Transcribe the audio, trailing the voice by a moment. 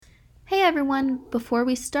Hey everyone! Before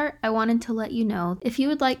we start, I wanted to let you know if you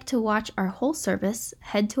would like to watch our whole service,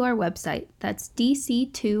 head to our website, that's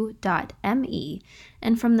dc2.me,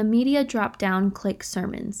 and from the media drop-down, click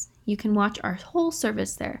Sermons. You can watch our whole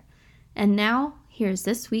service there. And now, here's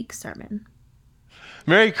this week's sermon.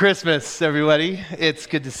 Merry Christmas, everybody. It's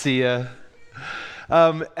good to see you.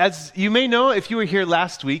 As you may know, if you were here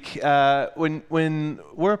last week, when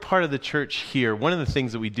we're a part of the church here, one of the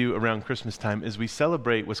things that we do around Christmas time is we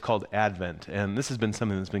celebrate what's called Advent. And this has been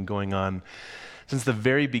something that's been going on since the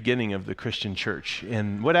very beginning of the Christian church.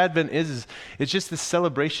 And what Advent is it's just this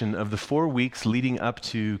celebration of the 4 weeks leading up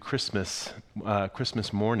to Christmas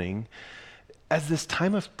morning as this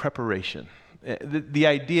time of preparation. The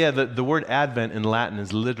idea that the word Advent in Latin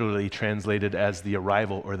is literally translated as the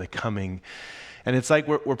arrival or the coming. And it's like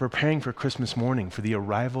we're preparing for Christmas morning, for the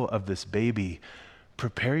arrival of this baby.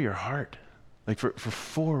 Prepare your heart. Like for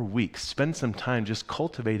 4 weeks, spend some time just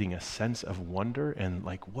cultivating a sense of wonder and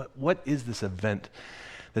like what is this event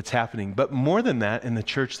that's happening? But more than that, in the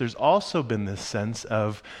church, there's also been this sense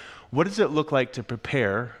of what does it look like to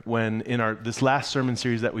prepare when in this last sermon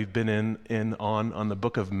series that we've been on the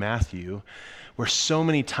book of Matthew, where so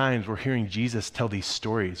many times we're hearing Jesus tell these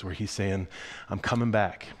stories where he's saying, I'm coming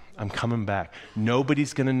back. I'm coming back.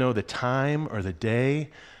 Nobody's going to know the time or the day,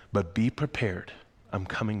 but be prepared. I'm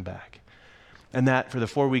coming back. And that for the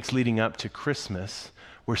 4 weeks leading up to Christmas,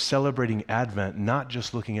 we're celebrating Advent, not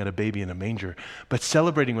just looking at a baby in a manger, but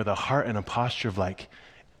celebrating with a heart and a posture of like,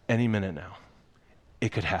 any minute now,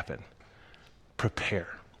 it could happen. Prepare.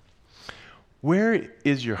 Where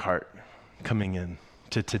is your heart coming in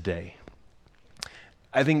to today?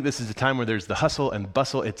 I think this is a time where there's the hustle and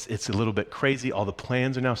bustle. It's a little bit crazy. All the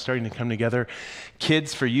plans are now starting to come together.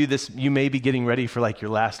 Kids, for you, you may be getting ready for like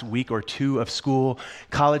your last week or two of school.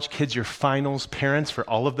 College kids, your finals. Parents, for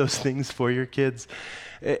all of those things for your kids.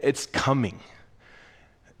 It's coming.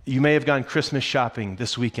 You may have gone Christmas shopping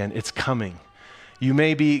this weekend. It's coming. You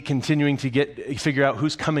may be continuing to figure out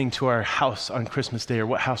who's coming to our house on Christmas Day or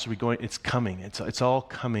what house are we going. It's coming. It's all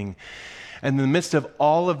coming. And in the midst of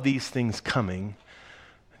all of these things coming,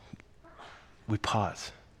 we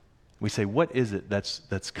pause. We say, what is it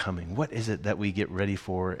that's coming? What is it that we get ready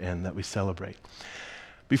for and that we celebrate?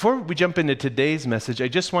 Before we jump into today's message, I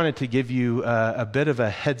just wanted to give you a bit of a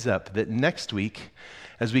heads up that next week,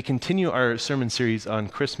 as we continue our sermon series on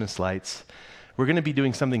Christmas lights, we're going to be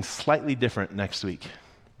doing something slightly different next week.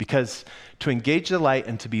 Because to engage the light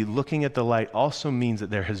and to be looking at the light also means that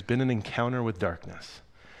there has been an encounter with darkness.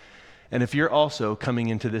 And if you're also coming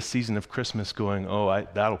into this season of Christmas going,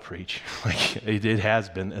 that'll preach, like it has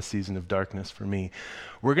been a season of darkness for me,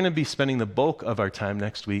 we're going to be spending the bulk of our time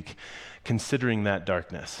next week considering that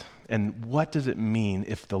darkness. And what does it mean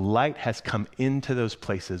if the light has come into those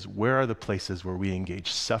places? Where are the places where we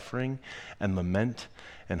engage suffering and lament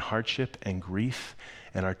and hardship and grief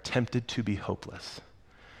and are tempted to be hopeless?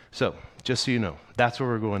 So, just so you know, that's where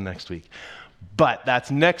we're going next week. But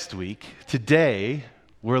that's next week. Today,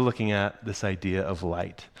 we're looking at this idea of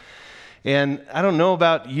light. And I don't know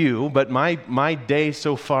about you, but my day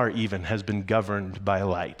so far even has been governed by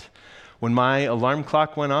light. When my alarm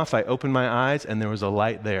clock went off, I opened my eyes and there was a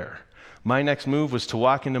light there. My next move was to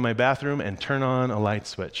walk into my bathroom and turn on a light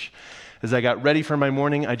switch. As I got ready for my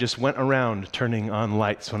morning, I just went around turning on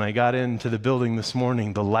lights. When I got into the building this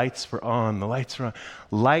morning, the lights were on.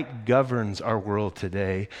 Light governs our world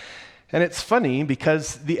today. And it's funny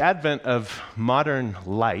because the advent of modern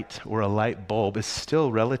light or a light bulb is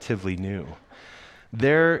still relatively new.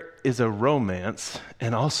 There is a romance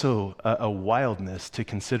and also a wildness to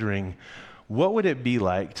considering what would it be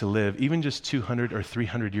like to live even just 200 or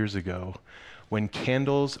 300 years ago when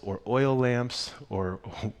candles or oil lamps or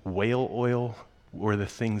whale oil were the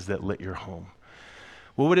things that lit your home.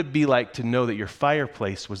 What would it be like to know that your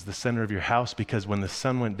fireplace was the center of your house because when the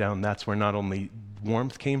sun went down, that's where not only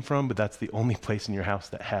warmth came from, but that's the only place in your house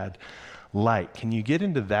that had light? Can you get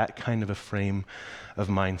into that kind of a frame of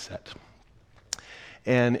mindset?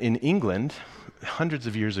 And in England, hundreds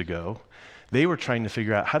of years ago, they were trying to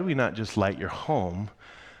figure out how do we not just light your home,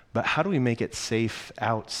 but how do we make it safe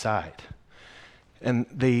outside? And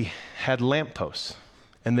they had lampposts.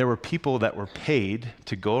 And there were people that were paid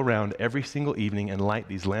to go around every single evening and light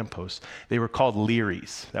these lampposts. They were called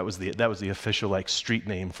Learys. That was the official street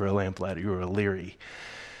name for a lamplighter. You were a Leary.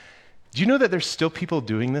 Do you know that there's still people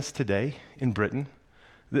doing this today in Britain?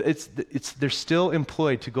 They're still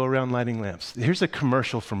employed to go around lighting lamps. Here's a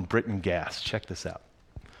commercial from Britain Gas. Check this out.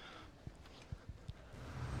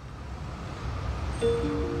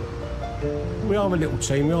 We are a little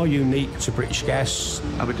team. We are unique to British Gas.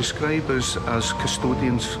 I would describe us as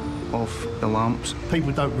custodians of the lamps.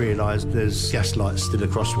 People don't realise there's gas lights still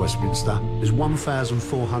across Westminster. There's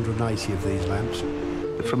 1,480 of these lamps.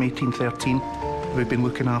 From 1813, we've been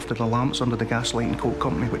looking after the lamps under the Gas Light and Coke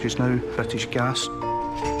Company, which is now British Gas.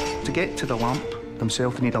 To get to the lamp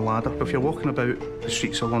themselves, they need a ladder. If you're walking about the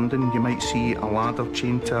streets of London, you might see a ladder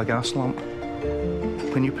chained to a gas lamp.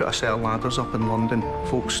 When you put a set of ladders up in London,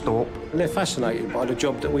 folks stop. And they're fascinated by the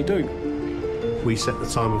job that we do. We set the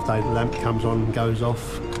time of day the lamp comes on and goes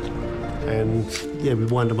off, and yeah, we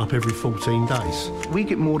wind them up every 14 days. We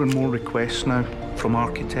get more and more requests now from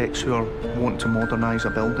architects who want to modernise a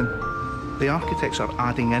building. The architects are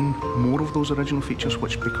adding in more of those original features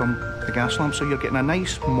which become the gas lamp, so you're getting a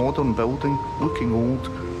nice modern building, looking old,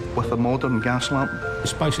 with a modern gas lamp.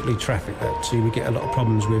 It's basically traffic that we get a lot of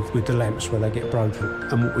problems with the lamps when they get broken.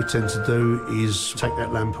 And what we tend to do is take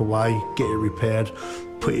that lamp away, get it repaired,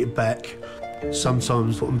 put it back.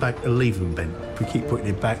 Sometimes put them back and leave them bent. If we keep putting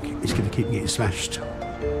it back, it's going to keep getting smashed.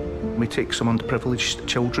 We take some underprivileged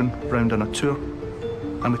children round on a tour,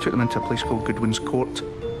 and we took them into a place called Goodwin's Court,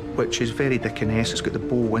 which is very Dickens-esque. It's got the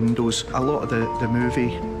bow windows. A lot of the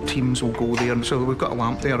movie teams will go there, and so we've got a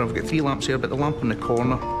lamp there. I've got 3 lamps here, but the lamp in the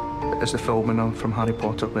corner is the filming from Harry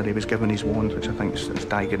Potter where he was given his wand, which I think is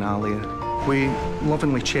Diagon Alley. We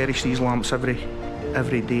lovingly cherish these lamps every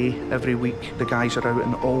day, every week. The guys are out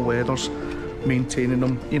in all weathers maintaining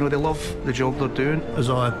them. You know, they love the job they're doing.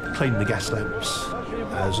 As I clean the gas lamps,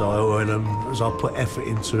 as I oil them, as I put effort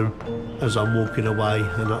into them, as I'm walking away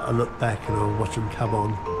and I look back and I watch them come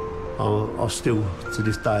on, I still, to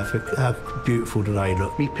this day, I think how beautiful do they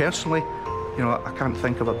look. Me personally, you know, I can't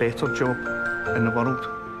think of a better job in the world.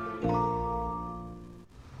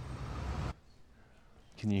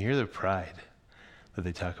 Can you hear the pride that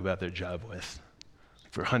they talk about their job with?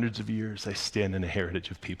 For hundreds of years, I stand in a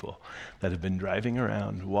heritage of people that have been driving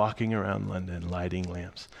around, walking around London, lighting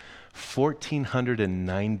lamps.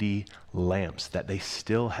 1,490 lamps that they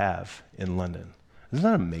still have in London. Isn't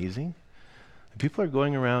that amazing? People are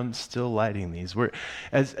going around still lighting these.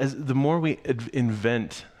 As the more we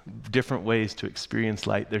invent different ways to experience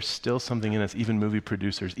light, there's still something in us, even movie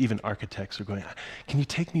producers, even architects are going, can you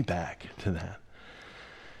take me back to that?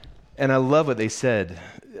 And I love what they said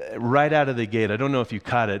right out of the gate. I don't know if you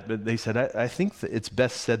caught it, but they said, I think that it's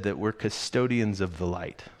best said that we're custodians of the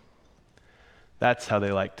light. That's how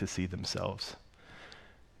they like to see themselves.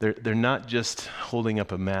 They're not just holding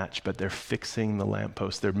up a match, but they're fixing the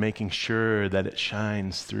lamppost. They're making sure that it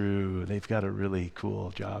shines through. They've got a really cool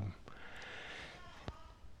job.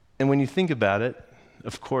 And when you think about it,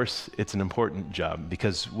 of course, it's an important job,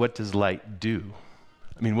 because what does light do?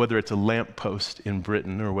 I mean, whether it's a lamppost in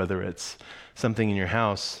Britain or whether it's something in your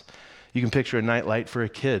house, you can picture a night light for a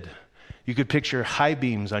kid. You could picture high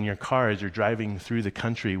beams on your car as you're driving through the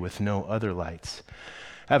country with no other lights.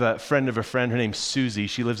 I have a friend of a friend, her name's Susie.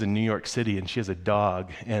 She lives in New York City, and she has a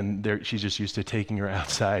dog, and she's just used to taking her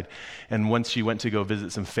outside. And once she went to go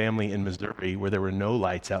visit some family in Missouri where there were no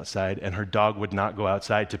lights outside, and her dog would not go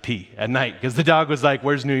outside to pee at night because the dog was like,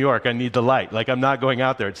 where's New York? I need the light. Like, I'm not going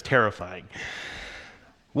out there. It's terrifying.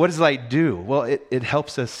 What does light do? Well, it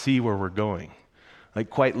helps us see where we're going, like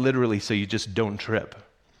quite literally, so you just don't trip.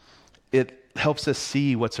 It helps us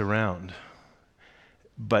see what's around,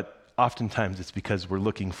 but oftentimes it's because we're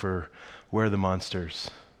looking for where are the monsters,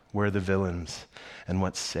 where are the villains, and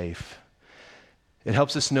what's safe. It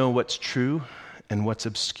helps us know what's true and what's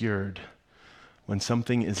obscured. When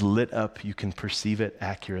something is lit up, you can perceive it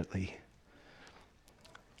accurately.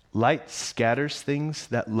 Light scatters things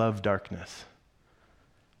that love darkness.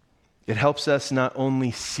 It helps us not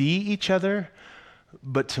only see each other,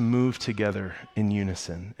 but to move together in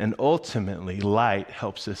unison. And ultimately, light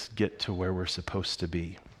helps us get to where we're supposed to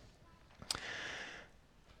be.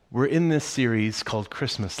 We're in this series called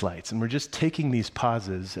Christmas Lights, and we're just taking these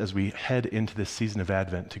pauses as we head into this season of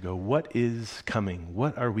Advent to go, what is coming?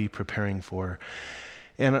 What are we preparing for?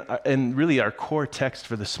 And really, our core text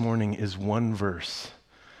for this morning is one verse.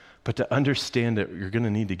 But to understand it, you're going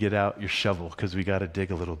to need to get out your shovel because we got to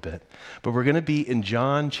dig a little bit. But we're going to be in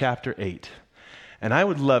John chapter 8. And I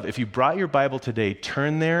would love, if you brought your Bible today,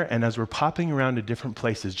 turn there, and as we're popping around to different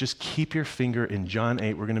places, just keep your finger in John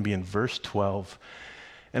 8. We're going to be in verse 12.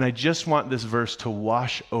 And I just want this verse to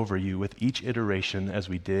wash over you with each iteration as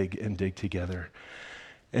we dig and dig together.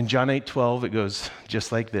 In John 8:12, it goes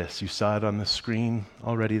just like this. You saw it on the screen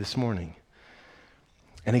already this morning.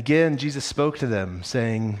 And again, Jesus spoke to them,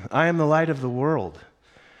 saying, I am the light of the world.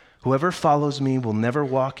 Whoever follows me will never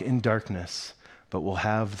walk in darkness, but will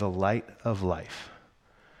have the light of life.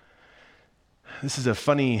 This is a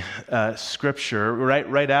funny scripture.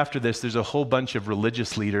 Right after this, there's a whole bunch of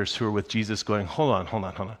religious leaders who are with Jesus going, hold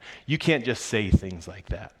on. You can't just say things like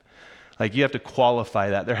that. Like, you have to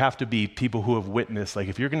qualify that. There have to be people who have witnessed. Like,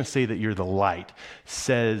 if you're going to say that you're the light,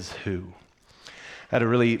 says who? I had a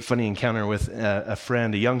really funny encounter with a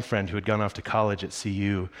young friend who had gone off to college at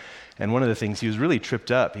CU. And one of the things, he was really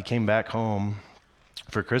tripped up. He came back home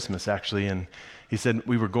for Christmas, actually, and he said,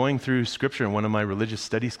 we were going through scripture in one of my religious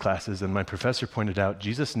studies classes, and my professor pointed out,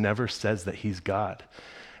 Jesus never says that he's God.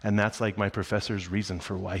 And that's like my professor's reason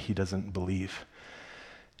for why he doesn't believe.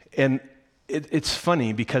 And it's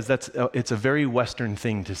funny because it's a very Western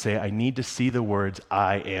thing to say, I need to see the words,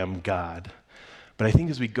 I am God. But I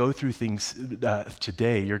think as we go through things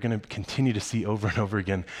today, you're going to continue to see over and over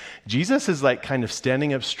again, Jesus is like kind of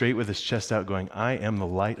standing up straight with his chest out going, I am the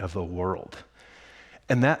light of the world.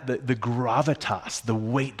 And that the gravitas, the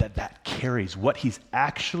weight that carries, what he's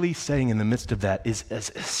actually saying in the midst of that is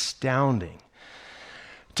astounding.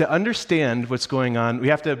 To understand what's going on, we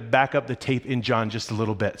have to back up the tape in John just a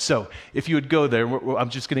little bit. So if you would go there, I'm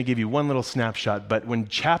just going to give you one little snapshot, but when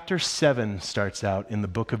chapter 7 starts out in the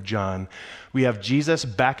book of John, we have Jesus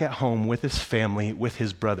back at home with his family, with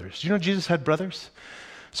his brothers. Do you know Jesus had brothers?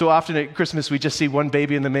 So often at Christmas, we just see one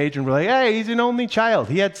baby in the manger and we're like, hey, he's an only child.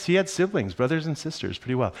 He had siblings, brothers and sisters,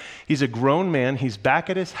 pretty well. He's a grown man. He's back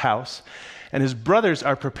at his house. And his brothers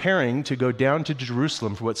are preparing to go down to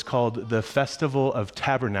Jerusalem for what's called the Festival of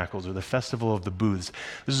Tabernacles, or the Festival of the Booths.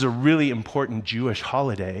 This is a really important Jewish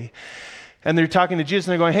holiday. And they're talking to Jesus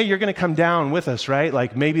and they're going, hey, you're going to come down with us, right?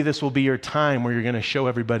 Like, maybe this will be your time where you're going to show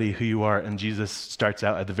everybody who you are. And Jesus starts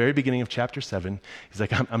out at the very beginning of chapter 7. He's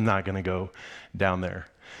like, I'm not going to go down there.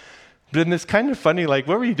 But then it's kind of funny, like,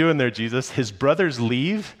 what were you doing there, Jesus? His brothers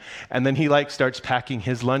leave, and then he starts packing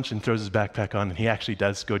his lunch and throws his backpack on, and he actually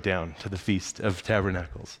does go down to the Feast of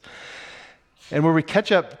Tabernacles. And where we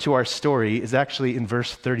catch up to our story is actually in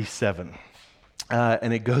verse 37.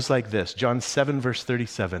 And it goes like this, John 7, verse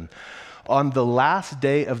 37. On the last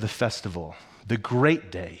day of the festival, the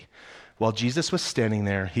great day, while Jesus was standing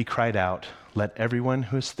there, he cried out, let everyone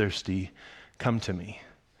who is thirsty come to me.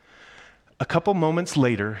 A couple moments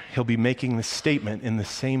later, he'll be making the statement in the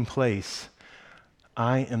same place,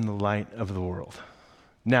 I am the light of the world.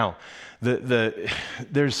 Now,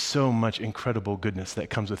 there's so much incredible goodness that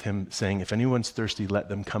comes with him saying, if anyone's thirsty, let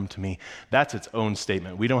them come to me. That's its own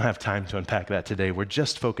statement. We don't have time to unpack that today. We're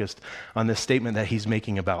just focused on the statement that he's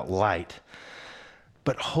making about light.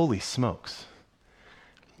 But holy smokes.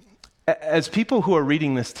 As people who are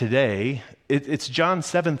reading this today, it's John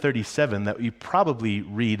 7:37 that you probably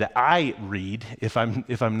read, that I read if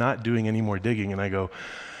I'm not doing any more digging, and I go,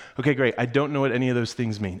 okay, great, I don't know what any of those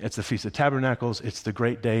things mean. It's the Feast of Tabernacles, it's the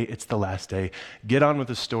great day, it's the last day. Get on with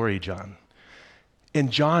the story, John.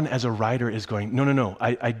 And John, as a writer, is going, no,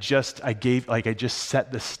 I just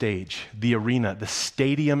set the stage, the arena, the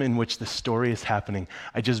stadium in which the story is happening.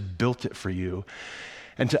 I just built it for you.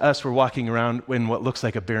 And to us, we're walking around in what looks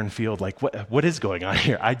like a barren field, like, what is going on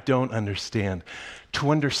here? I don't understand.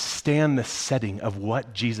 To understand the setting of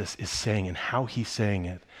what Jesus is saying and how he's saying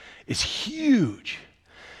it is huge.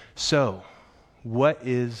 So, what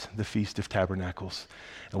is the Feast of Tabernacles?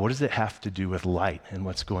 And what does it have to do with light and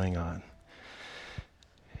what's going on?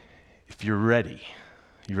 If you're ready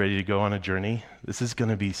to go on a journey? This is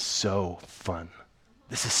going to be so fun.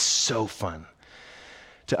 This is so fun.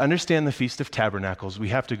 To understand the Feast of Tabernacles, we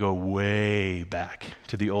have to go way back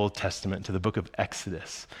to the Old Testament, to the book of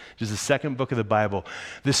Exodus, which is the second book of the Bible.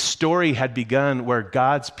 This story had begun where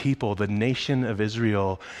God's people, the nation of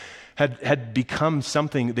Israel, had become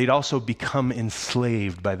something. They'd also become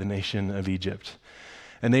enslaved by the nation of Egypt.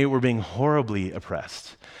 And they were being horribly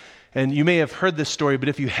oppressed. And you may have heard this story, but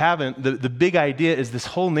if you haven't, the big idea is this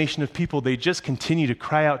whole nation of people, they just continue to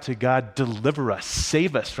cry out to God, deliver us,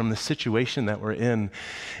 save us from the situation that we're in.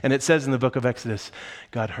 And it says in the book of Exodus,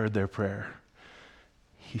 God heard their prayer.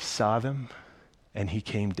 He saw them, and he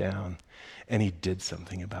came down, and he did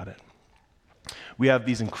something about it. We have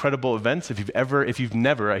these incredible events. If you've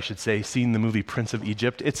never, I should say, seen the movie Prince of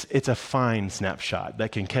Egypt, it's a fine snapshot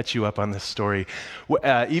that can catch you up on this story.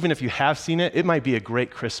 Even if you have seen it, it might be a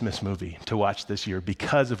great Christmas movie to watch this year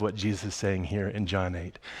because of what Jesus is saying here in John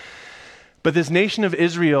 8. But this nation of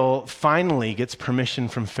Israel finally gets permission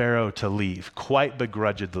from Pharaoh to leave, quite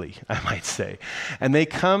begrudgingly, I might say. And they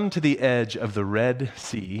come to the edge of the Red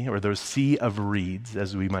Sea, or the Sea of Reeds,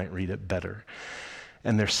 as we might read it better,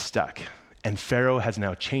 and they're stuck. And Pharaoh has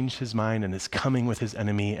now changed his mind and is coming with his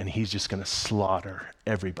enemy, and he's just going to slaughter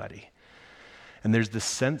everybody. And there's this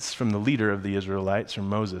sense from the leader of the Israelites, from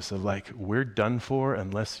Moses, of like, we're done for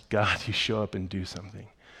unless, God, you show up and do something.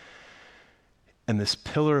 and this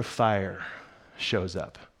pillar of fire shows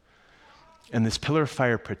up. And this pillar of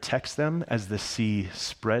fire protects them as the sea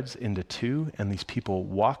spreads into two and these people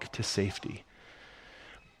walk to safety.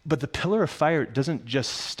 But the pillar of fire doesn't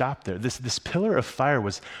just stop there. This pillar of fire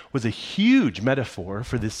was a huge metaphor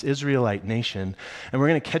for this Israelite nation. And we're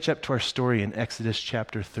going to catch up to our story in Exodus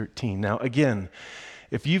chapter 13. Now, again,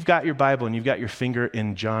 if you've got your Bible and you've got your finger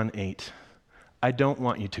in John 8, I don't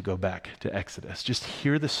want you to go back to Exodus. Just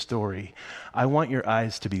hear the story. I want your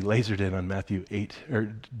eyes to be lasered in on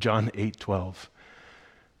John 8:12.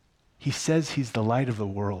 He says he's the light of the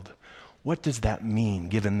world. What does that mean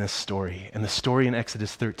given this story? And the story in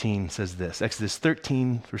Exodus 13 says this. Exodus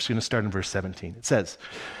 13, we're just going to start in verse 17. It says,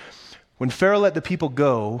 when Pharaoh let the people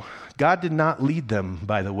go, God did not lead them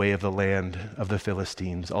by the way of the land of the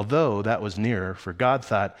Philistines, although that was nearer, for God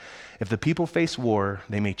thought, if the people face war,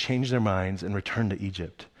 they may change their minds and return to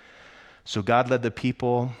Egypt. So God led the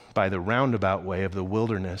people by the roundabout way of the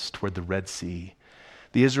wilderness toward the Red Sea.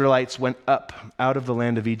 The Israelites went up out of the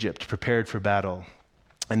land of Egypt, prepared for battle.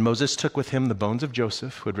 And Moses took with him the bones of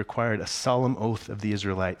Joseph, who had required a solemn oath of the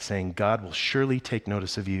Israelites, saying, God will surely take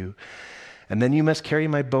notice of you, and then you must carry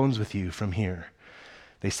my bones with you from here.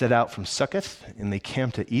 They set out from Succoth, and they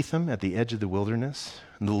camped at Etham at the edge of the wilderness.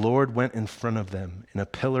 And the Lord went in front of them in a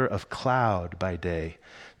pillar of cloud by day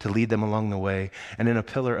to lead them along the way, and in a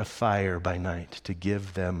pillar of fire by night to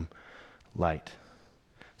give them light,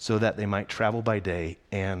 so that they might travel by day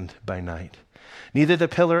and by night. Neither the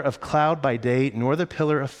pillar of cloud by day nor the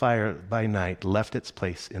pillar of fire by night left its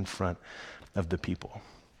place in front of the people.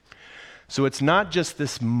 So it's not just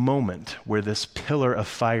this moment where this pillar of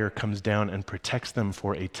fire comes down and protects them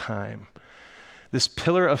for a time. This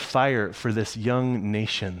pillar of fire for this young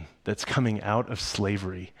nation that's coming out of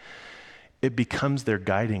slavery, it becomes their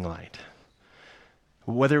guiding light.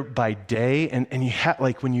 Whether by day, and you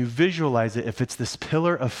like when you visualize it, if it's this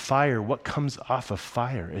pillar of fire, what comes off of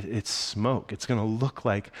fire? It's smoke. It's going to look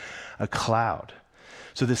like a cloud.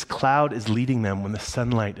 So this cloud is leading them when the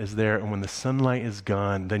sunlight is there, and when the sunlight is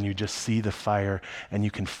gone, then you just see the fire and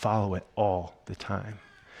you can follow it all the time.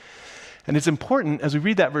 And it's important as we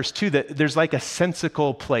read that verse 2 that there's like a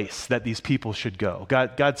sensical place that these people should go.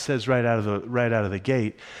 God says right out of the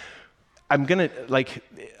gate, I'm going to, like,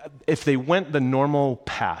 if they went the normal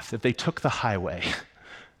path, if they took the highway,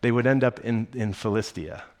 they would end up in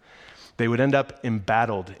Philistia. They would end up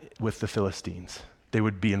embattled with the Philistines. They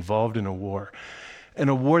would be involved in a war. And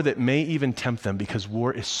a war that may even tempt them, because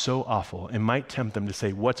war is so awful, it might tempt them to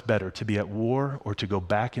say, what's better, to be at war or to go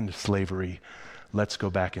back into slavery? Let's go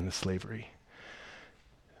back into slavery.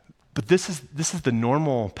 But this is the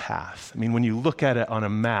normal path. I mean, when you look at it on a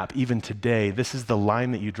map, even today, this is the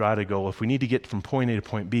line that you draw to go. If we need to get from point A to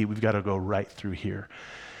point B, we've got to go right through here.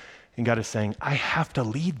 And God is saying, I have to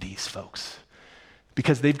lead these folks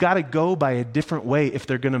because they've got to go by a different way if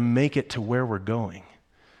they're going to make it to where we're going.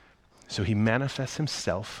 So he manifests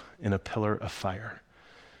himself in a pillar of fire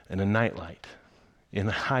and a nightlight in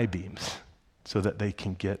the high beams so that they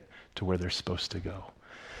can get to where they're supposed to go.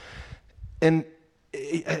 And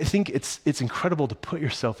I think it's incredible to put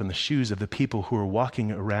yourself in the shoes of the people who are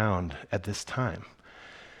walking around at this time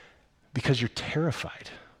because you're terrified.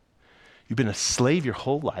 You've been a slave your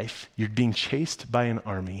whole life. You're being chased by an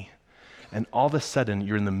army. And all of a sudden,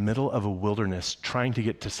 you're in the middle of a wilderness trying to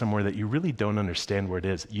get to somewhere that you really don't understand where it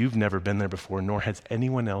is. You've never been there before, nor has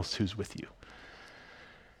anyone else who's with you.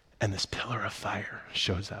 And this pillar of fire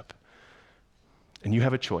shows up. And you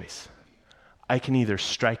have a choice. I can either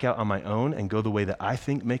strike out on my own and go the way that I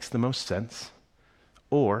think makes the most sense,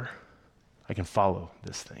 or I can follow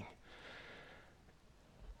this thing.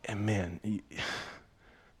 And man,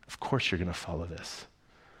 of course you're going to follow this.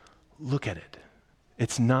 Look at it.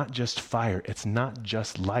 It's not just fire. It's not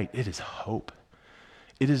just light. It is hope.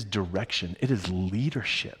 It is direction. It is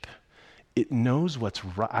leadership. It knows what's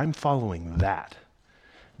right. I'm following that.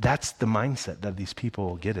 That's the mindset that these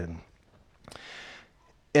people get in.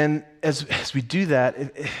 And as we do that,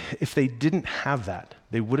 if they didn't have that,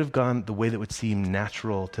 they would have gone the way that would seem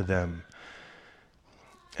natural to them.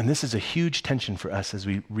 And this is a huge tension for us as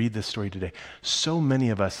we read this story today. So many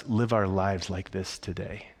of us live our lives like this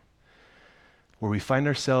today, where we find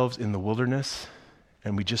ourselves in the wilderness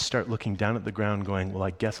and we just start looking down at the ground going, well,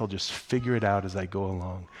 I guess I'll just figure it out as I go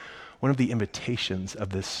along. One of the invitations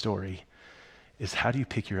of this story is, how do you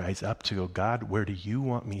pick your eyes up to go, God, where do you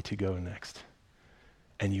want me to go next?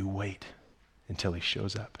 And you wait until he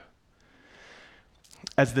shows up.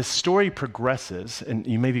 as this story progresses, and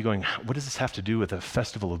you may be going, what does this have to do with a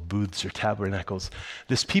festival of booths or tabernacles?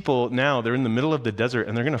 This people now, they're in the middle of the desert,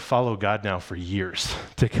 and they're going to follow God now for years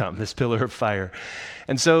to come, this pillar of fire.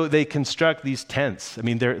 And so they construct these tents. I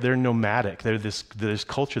mean, they're nomadic. They're this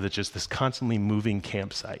culture that's just this constantly moving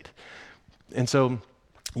campsite. And so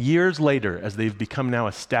years later, as they've become now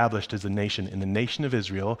established as a nation, in the nation of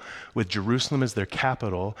Israel, with Jerusalem as their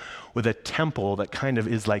capital, with a temple that kind of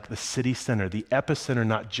is like the city center, the epicenter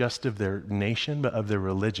not just of their nation, but of their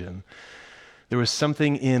religion, there was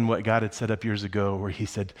something in what God had set up years ago where he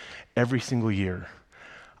said, every single year,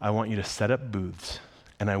 I want you to set up booths,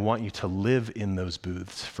 and I want you to live in those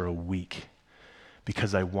booths for a week,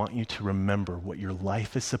 because I want you to remember what your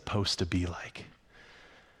life is supposed to be like.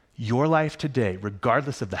 Your life today,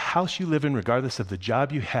 regardless of the house you live in, regardless of the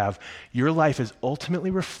job you have, your life is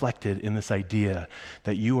ultimately reflected in this idea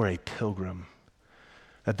that you are a pilgrim,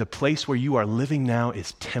 that the place where you are living now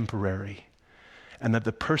is temporary, and that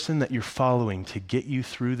the person that you're following to get you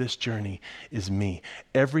through this journey is me.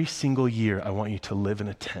 Every single year, I want you to live in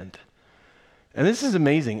a tent. And this is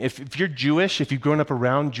amazing. If you're Jewish, if you've grown up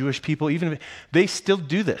around Jewish people, even if they still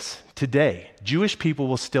do this today. Jewish people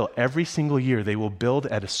will still, every single year, they will build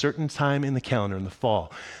at a certain time in the calendar in the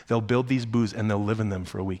fall. They'll build these booths and they'll live in them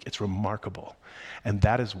for a week. It's remarkable. And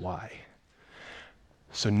that is why.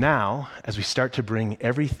 So now, as we start to bring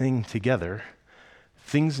everything together,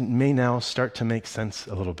 things may now start to make sense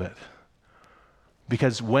a little bit.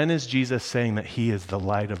 Because when is Jesus saying that he is the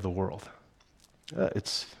light of the world?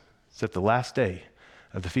 It's at the last day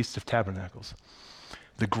of the Feast of Tabernacles.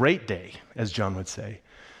 The great day, as John would say.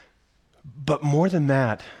 But more than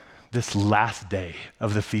that, this last day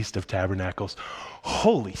of the Feast of Tabernacles,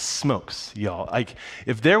 holy smokes, y'all. Like,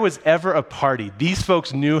 if there was ever a party, these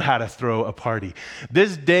folks knew how to throw a party.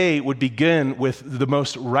 This day would begin with the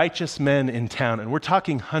most righteous men in town, and we're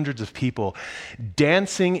talking hundreds of people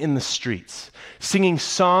dancing in the streets, singing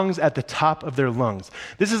songs at the top of their lungs.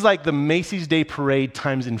 This is like the Macy's Day Parade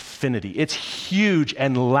times infinity. It's huge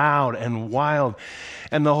and loud and wild.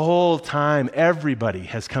 And the whole time, everybody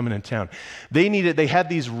has come into town. They had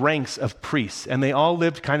these ranks of priests, and they all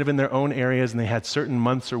lived kind of in their own areas, and they had certain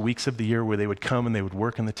months or weeks of the year where they would come and they would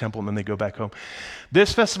work in the temple, and then they go back home.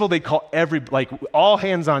 This festival, they call all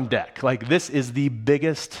hands on deck. Like, this is the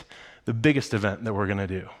biggest event that we're going to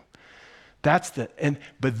do.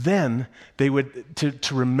 But then they would,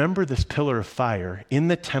 to remember this pillar of fire in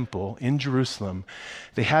the temple in Jerusalem,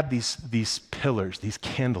 they had these pillars, these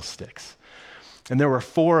candlesticks. And there were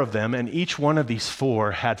 4 of them, and each one of these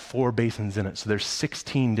 4 had 4 basins in it. So there's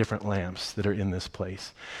 16 different lamps that are in this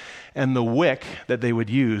place. And the wick that they would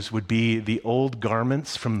use would be the old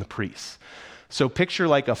garments from the priests. So picture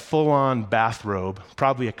like a full-on bathrobe,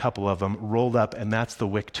 probably a couple of them, rolled up, and that's the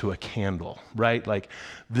wick to a candle, right? Like,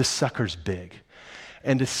 this sucker's big.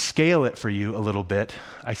 And to scale it for you a little bit,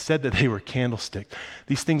 I said that they were candlesticks.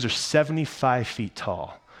 These things are 75 feet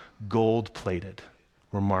tall, gold-plated,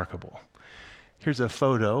 remarkable. Here's a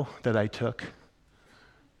photo that I took.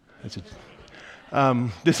 This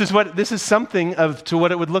is something to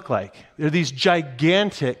what it would look like. They're these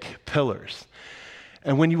gigantic pillars.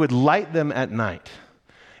 And when you would light them at night,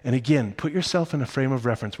 and again, put yourself in a frame of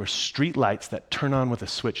reference where street lights that turn on with a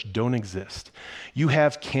switch don't exist. You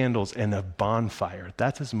have candles and a bonfire.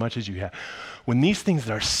 That's as much as you have. When these things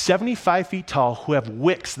that are 75 feet tall, who have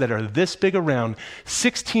wicks that are this big around,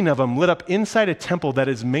 16 of them lit up inside a temple that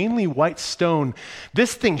is mainly white stone,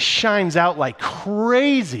 this thing shines out like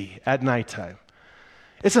crazy at nighttime.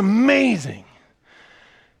 It's amazing.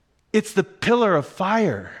 It's the pillar of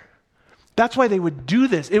fire. That's why they would do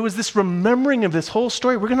this. It was this remembering of this whole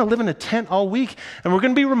story. We're going to live in a tent all week, and we're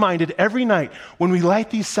going to be reminded every night when we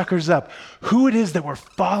light these suckers up who it is that we're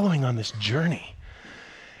following on this journey.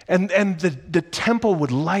 And the temple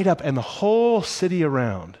would light up, and the whole city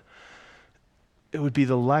around. It would be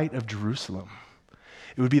the light of Jerusalem.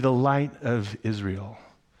 It would be the light of Israel.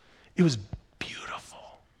 It was beautiful.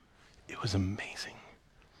 It was amazing.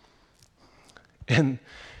 And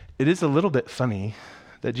it is a little bit funny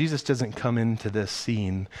that Jesus doesn't come into this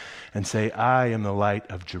scene and say, I am the light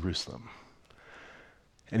of Jerusalem.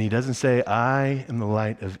 And he doesn't say, I am the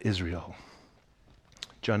light of Israel.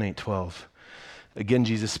 John 8:12. Again,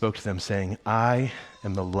 Jesus spoke to them saying, I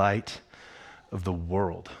am the light of the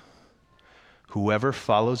world. Whoever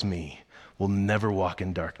follows me will never walk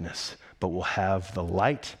in darkness, but will have the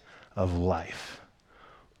light of life.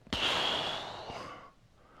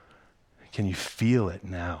 Can you feel it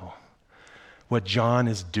now? what John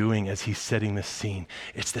is doing as he's setting the scene.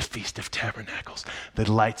 It's the Feast of Tabernacles. The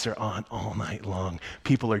lights are on all night long.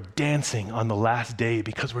 People are dancing on the last day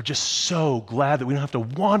because we're just so glad that we don't have to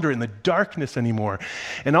wander in the darkness anymore.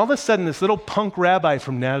 And all of a sudden, this little punk rabbi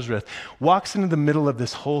from Nazareth walks into the middle of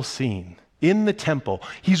this whole scene in the temple.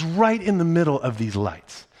 He's right in the middle of these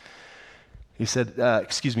lights. He said,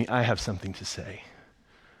 excuse me, I have something to say.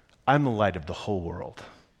 I'm the light of the whole world.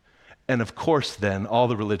 And of course, then, all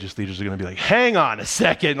the religious leaders are going to be like, hang on a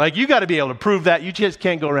second. Like, you got to be able to prove that. You just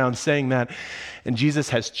can't go around saying that. And Jesus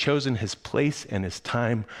has chosen his place and his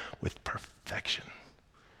time with perfection.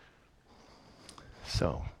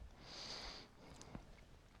 So,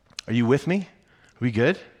 are you with me? Are we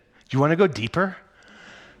good? Do you want to go deeper?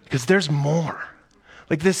 Because there's more.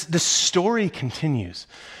 Like, this story continues.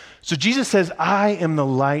 So Jesus says, I am the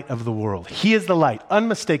light of the world. He is the light,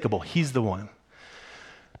 unmistakable. He's the one.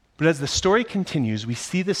 But as the story continues, we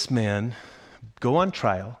see this man go on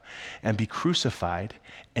trial and be crucified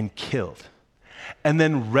and killed, and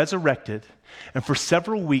then resurrected. And for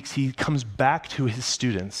several weeks, he comes back to his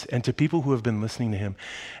students and to people who have been listening to him,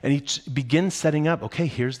 and he begins setting up, okay,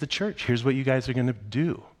 here's the church. Here's what you guys are going to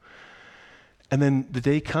do. And then the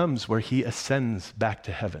day comes where he ascends back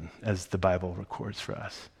to heaven, as the Bible records for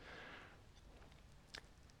us.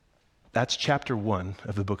 That's chapter 1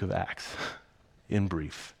 of the book of Acts, in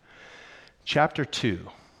brief. Chapter 2,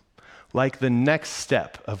 like the next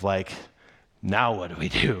step of like, now what do we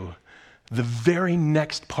do? The very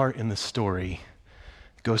next part in the story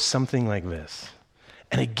goes something like this.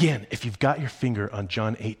 And again, if you've got your finger on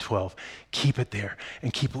John 8:12, keep it there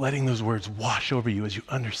and keep letting those words wash over you as you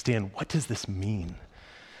understand, what does this mean?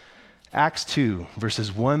 Acts 2,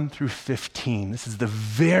 verses 1 through 15. This is the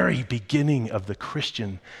very beginning of the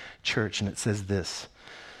Christian church, and it says this.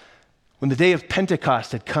 When the day of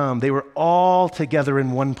Pentecost had come, they were all together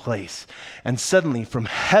in one place. And suddenly from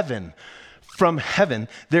heaven,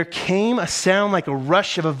 there came a sound like a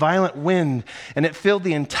rush of a violent wind, and it filled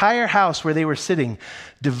the entire house where they were sitting.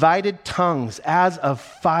 Divided tongues as of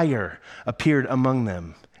fire appeared among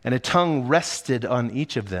them, and a tongue rested on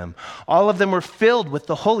each of them. All of them were filled with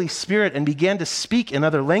the Holy Spirit and began to speak in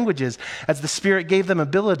other languages as the Spirit gave them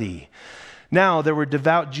ability. Now there were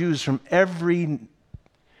devout Jews from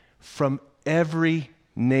every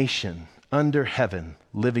nation under heaven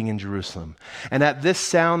living in Jerusalem. And at this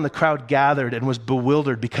sound, the crowd gathered and was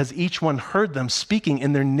bewildered because each one heard them speaking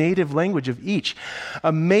in their native language of each.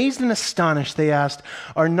 Amazed and astonished, they asked,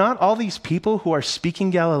 are not all these people who are speaking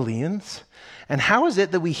Galileans? And how is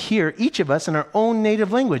it that we hear, each of us, in our own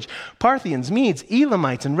native language? Parthians, Medes,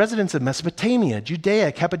 Elamites, and residents of Mesopotamia,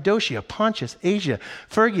 Judea, Cappadocia, Pontus, Asia,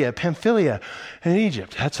 Phrygia, Pamphylia, and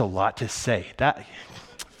Egypt. That's a lot to say. That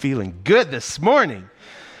feeling good this morning.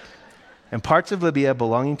 And parts of Libya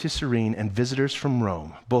belonging to Cyrene, and visitors from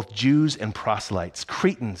Rome, both Jews and proselytes,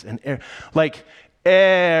 Cretans, and like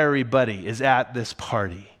everybody is at this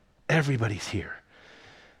party. Everybody's here.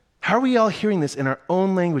 How are we all hearing this in our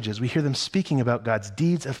own languages? We hear them speaking about God's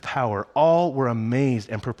deeds of power. All were amazed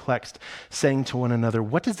and perplexed, saying to one another,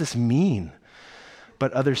 what does this mean?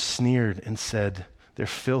 But others sneered and said, they're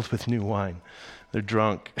filled with new wine. They're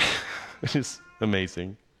drunk, which is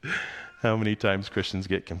amazing. How many times Christians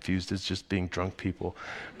get confused as just being drunk people?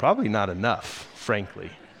 Probably not enough,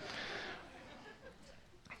 frankly.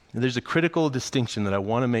 There's a critical distinction that I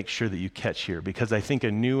want to make sure that you catch here, because I think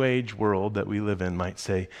a new age world that we live in might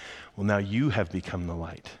say, well, now you have become the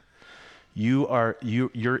light. You're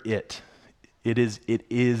it. It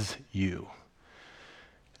is you.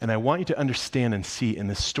 And I want you to understand and see in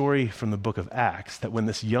this story from the book of Acts that when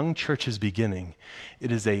this young church is beginning,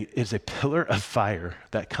 it is a pillar of fire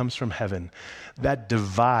that comes from heaven that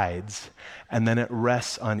divides, and then it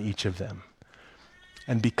rests on each of them.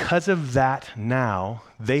 And because of that, now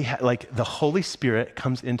they like the Holy Spirit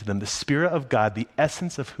comes into them. The Spirit of God, the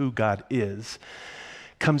essence of who God is,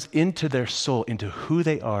 comes into their soul, into who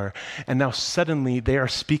they are, and now suddenly they are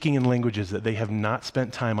speaking in languages that they have not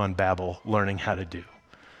spent time on Babel learning how to do.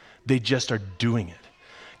 They just are doing it.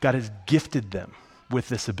 God has gifted them with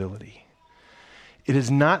this ability. It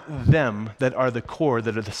is not them that are the core,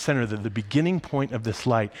 that are the center, that are the beginning point of this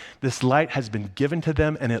light. This light has been given to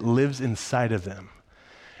them and it lives inside of them.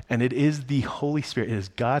 And it is the Holy Spirit. It is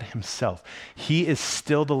God himself. He is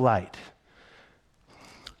still the light.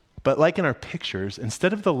 But like in our pictures,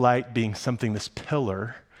 instead of the light being something, this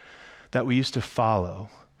pillar that we used to follow,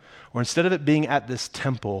 or instead of it being at this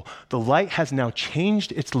temple, the light has now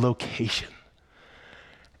changed its location.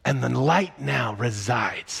 And the light now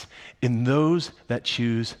resides in those that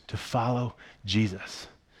choose to follow Jesus.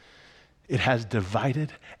 It has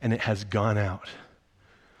divided and it has gone out.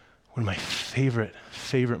 One of my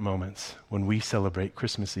favorite moments when we celebrate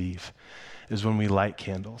Christmas Eve is when we light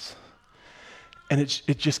candles. And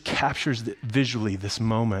it just captures visually this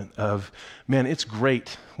moment of, man, it's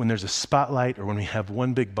great when there's a spotlight or when we have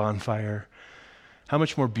one big bonfire. How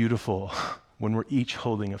much more beautiful when we're each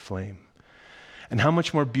holding a flame. And how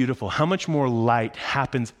much more beautiful, how much more light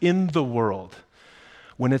happens in the world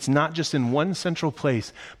when it's not just in one central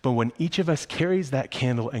place, but when each of us carries that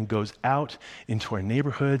candle and goes out into our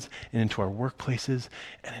neighborhoods and into our workplaces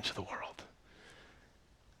and into the world.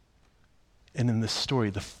 And in this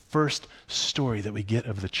story, the first story that we get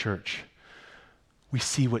of the church, we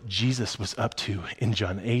see what Jesus was up to in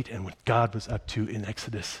John 8 and what God was up to in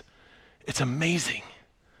Exodus. It's amazing.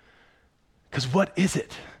 Because what is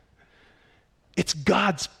it? It's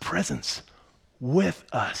God's presence with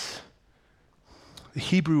us. The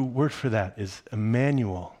Hebrew word for that is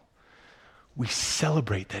Emmanuel. We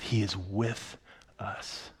celebrate that he is with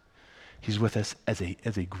us. He's with us as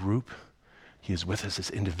a group. He is with us as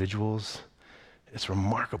individuals. It's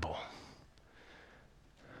remarkable.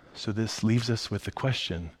 So this leaves us with the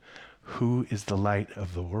question, who is the light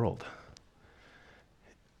of the world?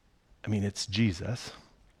 I mean, it's Jesus.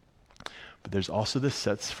 But there's also this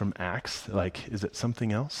sense from Acts, like, is it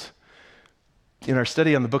something else? In our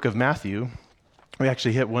study on the book of Matthew, we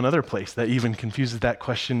actually hit one other place that even confuses that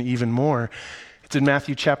question even more. It's in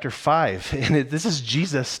Matthew chapter 5, and this is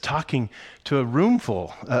Jesus talking to a room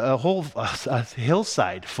full, a whole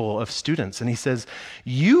hillside full of students, and he says,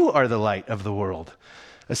 "You are the light of the world.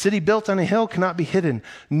 A city built on a hill cannot be hidden.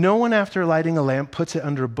 No one after lighting a lamp puts it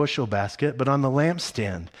under a bushel basket, but on the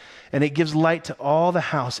lampstand, and it gives light to all the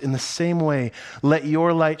house. In the same way, let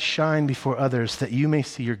your light shine before others, that you may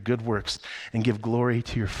see your good works and give glory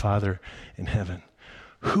to your Father in heaven."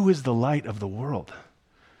 Who is the light of the world?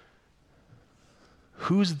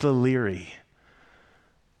 Who's the Leary?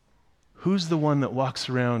 Who's the one that walks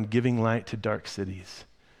around giving light to dark cities?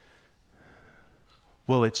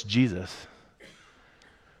 Well, it's Jesus.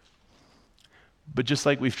 But just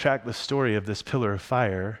like we've tracked the story of this pillar of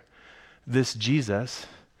fire, this Jesus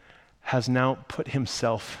has now put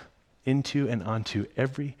himself into and onto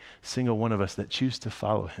every single one of us that choose to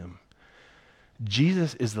follow him.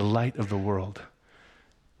 Jesus is the light of the world,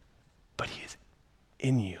 but he is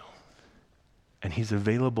in you, and he's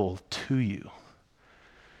available to you.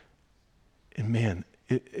 And man,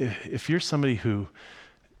 if you're somebody who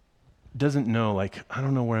doesn't know, like, I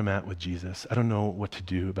don't know where I'm at with Jesus, I don't know what to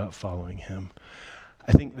do about following him,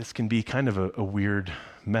 I think this can be kind of a weird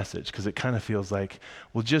message, because it kind of feels like,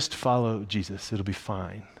 well, just follow Jesus, it'll be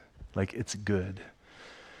fine. Like, it's good.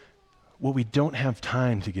 What we don't have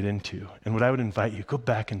time to get into, and what I would invite you, go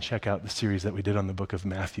back and check out the series that we did on the book of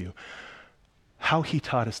Matthew, how he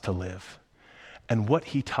taught us to live and what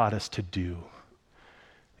he taught us to do.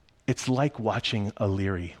 It's like watching a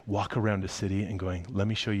Leary walk around a city and going, let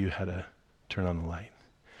me show you how to turn on the light.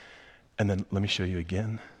 And then let me show you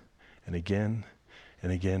again and again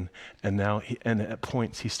and again. And now, and at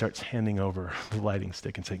points, he starts handing over the lighting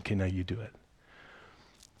stick and saying, okay, now you do it.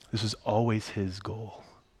 This was always his goal.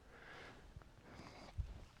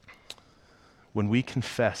 When we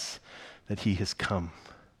confess that he has come,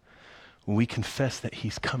 when we confess that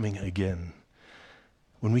he's coming again,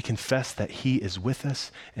 when we confess that he is with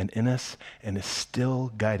us and in us and is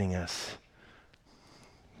still guiding us,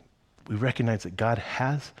 we recognize that God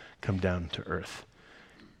has come down to earth.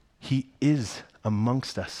 He is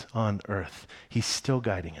amongst us on earth. He's still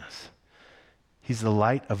guiding us. He's the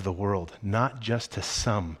light of the world, not just to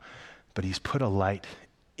some, but he's put a light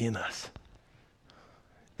in us.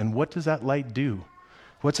 And what does that light do?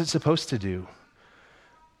 What's it supposed to do?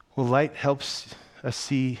 Well, light helps us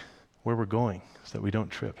see where we're going so that we don't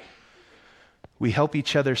trip. We help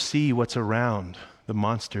each other see what's around, the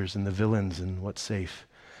monsters and the villains, and what's safe.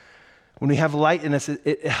 When we have light in us,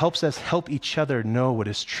 it helps us help each other know what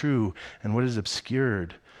is true and what is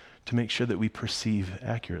obscured to make sure that we perceive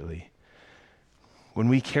accurately. When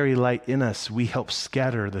we carry light in us, we help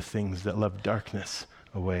scatter the things that love darkness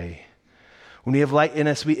away. When we have light in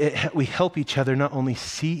us, we help each other not only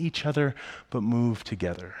see each other, but move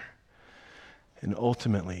together. And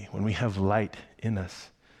ultimately, when we have light in us,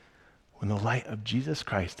 when the light of Jesus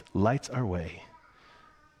Christ lights our way,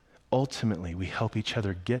 ultimately we help each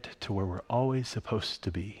other get to where we're always supposed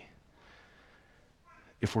to be.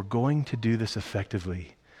 If we're going to do this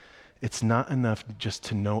effectively, it's not enough just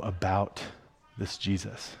to know about this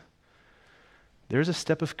Jesus. There's a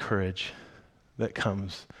step of courage that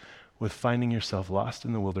comes with finding yourself lost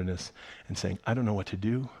in the wilderness and saying, I don't know what to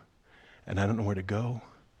do, and I don't know where to go,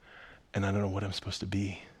 and I don't know what I'm supposed to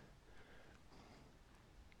be.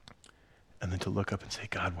 and then to look up and say,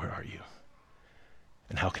 God, where are you?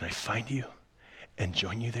 And how can I find you and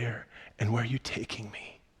join you there? And where are you taking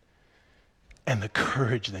me? And the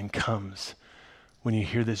courage then comes when you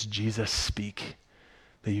hear this Jesus speak,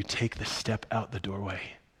 that you take the step out the doorway,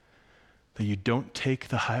 that you don't take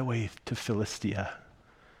the highway to Philistia,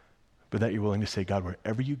 but that you're willing to say, God,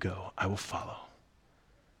 wherever you go, I will follow.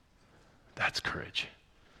 That's courage,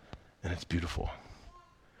 and it's beautiful.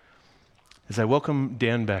 As I welcome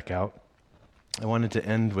Dan back out, I wanted to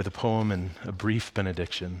end with a poem and a brief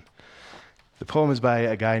benediction. The poem is by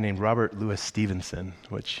a guy named Robert Louis Stevenson,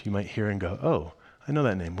 which you might hear and go, oh, I know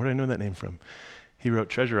that name. Where do I know that name from? He wrote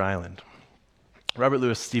Treasure Island. Robert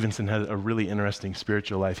Louis Stevenson had a really interesting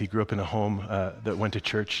spiritual life. He grew up in a home that went to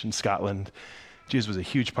church in Scotland. Jesus was a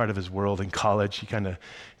huge part of his world. In college, he kind of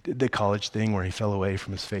did the college thing where he fell away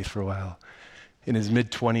from his faith for a while. In his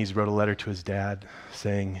mid-20s, wrote a letter to his dad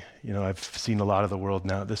saying, I've seen a lot of the world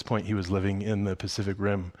now. At this point, he was living in the Pacific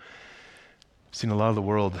Rim. I've seen a lot of the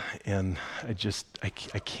world, and I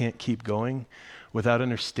can't keep going without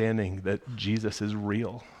understanding that Jesus is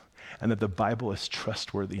real and that the Bible is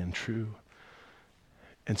trustworthy and true.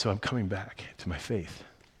 And so I'm coming back to my faith.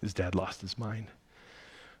 His dad lost his mind.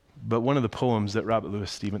 But one of the poems that Robert Louis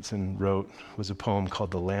Stevenson wrote was a poem called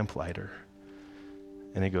The Lamplighter.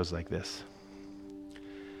 And it goes like this.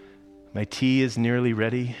 My tea is nearly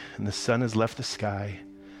ready, and the sun has left the sky,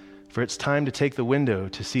 for it's time to take the window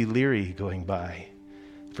to see Leary going by.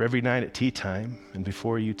 For every night at tea time, and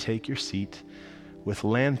before you take your seat, with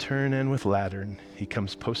lantern and with lantern, he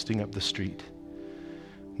comes posting up the street.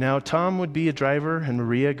 Now Tom would be a driver, and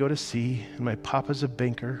Maria go to sea, and my papa's a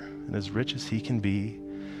banker, and as rich as he can be.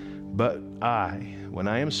 But I, when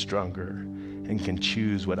I am stronger, and can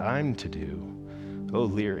choose what I'm to do, oh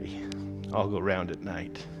Leary, I'll go round at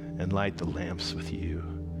night, and light the lamps with you.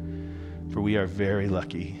 For we are very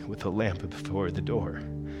lucky with a lamp before the door.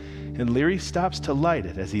 And Leary stops to light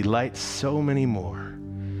it as he lights so many more.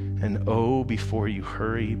 And oh, before you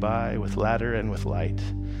hurry by with ladder and with light,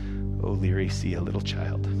 oh Leary, see a little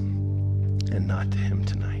child, and not to him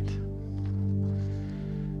tonight.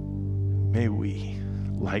 May we,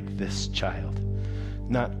 like this child,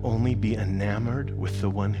 not only be enamored with the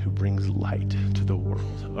one who brings light to the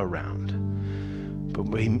world around, but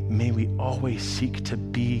may we always seek to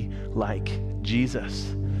be like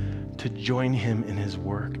Jesus, to join him in his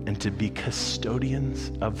work and to be custodians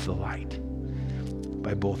of the light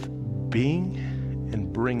by both being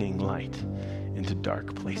and bringing light into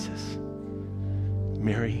dark places.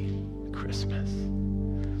 Merry Christmas.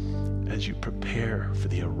 As you prepare for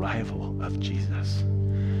the arrival of Jesus,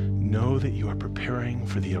 know that you are preparing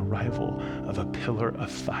for the arrival of a pillar of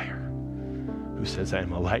fire who says, I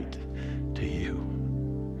am a light to you.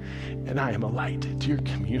 And I am a light to your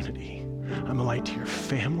community. I'm a light to your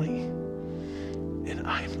family. And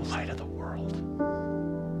I am the light of the world.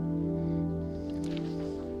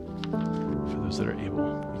 For those that are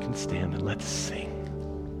able, you can stand and let's sing.